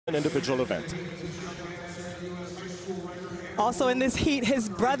an individual event. Also in this heat, his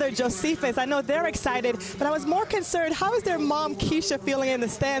brother Josephus. I know they're excited, but I was more concerned, how is their mom Keisha feeling in the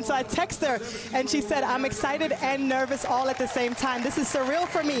stand? So I texted her and she said, I'm excited and nervous all at the same time. This is surreal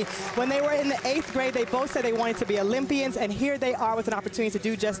for me. When they were in the 8th grade, they both said they wanted to be Olympians, and here they are with an opportunity to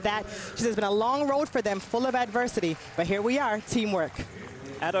do just that. She says it's been a long road for them, full of adversity, but here we are, teamwork.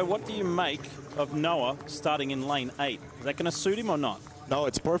 Addo, what do you make of Noah starting in lane 8? Is that going to suit him or not? No,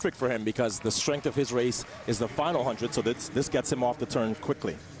 it's perfect for him because the strength of his race is the final 100, so this gets him off the turn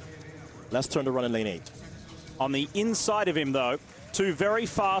quickly. Let's turn to run in lane 8. On the inside of him, though, two very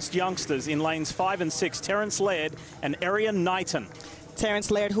fast youngsters in lanes 5 and 6, Terrence Laird and Erriyon Knighton.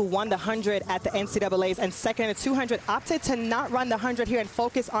 Terrence Laird, who won the 100 at the NCAAs and second in the 200, opted to not run the 100 here and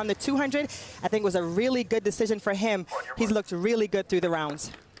focus on the 200. I think it was a really good decision for him. He's looked really good through the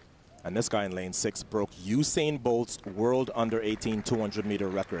rounds. And this guy in lane 6 broke Usain Bolt's world under-18 200-meter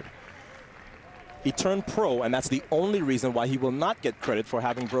record. He turned pro, and that's the only reason why he will not get credit for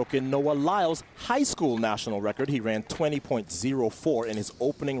having broken Noah Lyles' high school national record. He ran 20.04 in his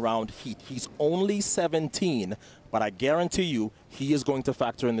opening round heat. He's only 17, but I guarantee you he is going to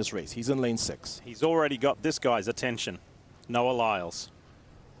factor in this race. He's in lane 6. He's already got this guy's attention, Noah Lyles.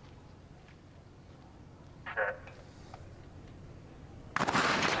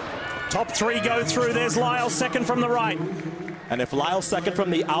 Top 3 go through. There's Lyles second from the right. And if Lyles second from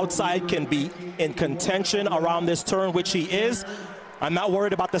the outside can be in contention around this turn, which he is, I'm not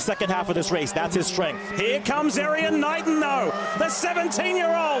worried about the second half of this race. That's his strength. Here comes Erriyon Knighton, though. The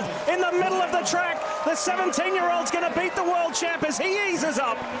 17-year-old in the middle of the track. The 17-year-old's going to beat the world champ as he eases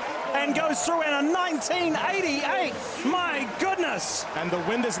up and goes through in a 1988. My goodness. And the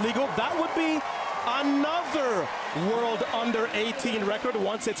wind is legal. That would be another world under-18 record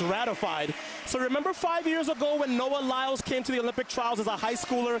once it's ratified. So remember 5 years ago when Noah Lyles came to the Olympic trials as a high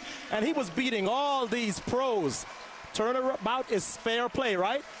schooler and he was beating all these pros. Turnabout is fair play,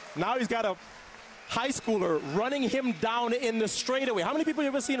 right? Now he's got a high schooler running him down in the straightaway. How many people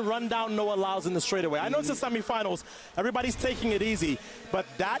have you ever seen run down Noah Lyles in the straightaway? I know it's the semifinals. Everybody's taking it easy. But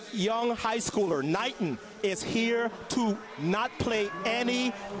that young high schooler, Knighton, is here to not play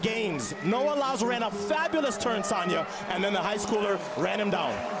any games. Noah Lyles ran a fabulous turn, Sonia, and then the high schooler ran him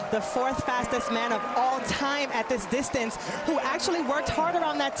down. The 4th fastest man of all time at this distance, who actually worked harder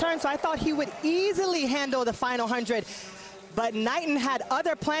on that turn, so I thought he would easily handle the final 100. But Knighton had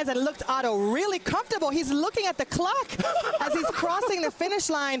other plans and looked Otto really comfortable. He's looking at the clock as he's crossing the finish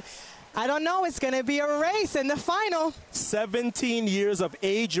line. I don't know, it's going to be a race in the final. 17 years of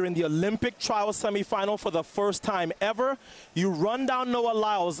age, you're in the Olympic trial semifinal for the first time ever. You run down Noah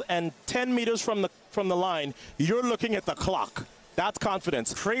Lyles, and 10 meters from the line, you're looking at the clock. That's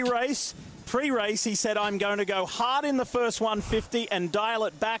confidence. Pre-race, he said, I'm going to go hard in the first 150 and dial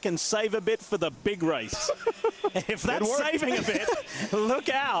it back and save a bit for the big race. If that's saving a bit, look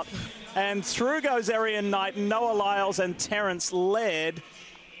out. And through goes Erriyon Knighton, Noah Lyles, and Terrence Laird.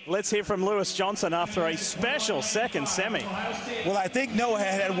 Let's hear from Lewis Johnson after a special second semi. Well, I think Noah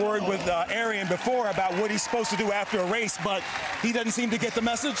had word with Erriyon before about what he's supposed to do after a race, but he doesn't seem to get the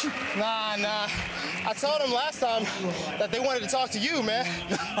message. Nah. I told him last time that they wanted to talk to you, man.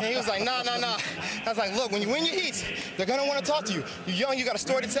 And he was like, nah. I was like, look, when you win your heats, they're going to want to talk to you. You're young, you got a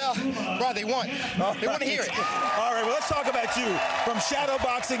story to tell. Bro, they want to hear it. All right, well, let's talk about you. From shadow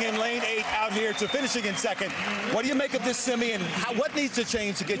boxing in lane 8 out here to finishing in second, what do you make of this semi, and what needs to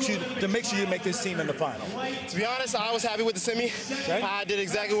change to get you to make sure you make this team in the final? To be honest, I was happy with the semi. Okay. I did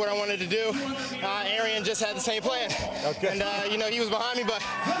exactly what I wanted to do. Erriyon just had the same plan. Okay. And, you know, he was behind me, but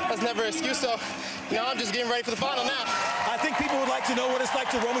that's never an excuse. So, you know, I'm just getting ready for the final now. I think people would like to know what it's like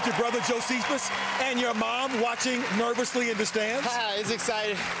to run with your brother Josephus and your mom watching nervously in the stands. It's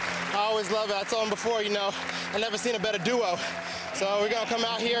exciting. I always love it. I told him before, you know, I've never seen a better duo. So we're going to come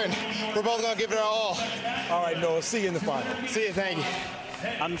out here and we're both going to give it our all. All right, Noah, see you in the final. See you, thank you.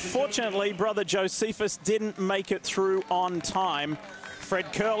 Unfortunately, brother Josephus didn't make it through on time.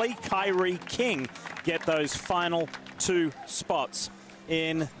 Fred Curley, Kyrie King get those final 2 spots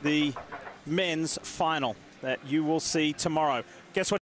in the men's final that you will see tomorrow. Guess what?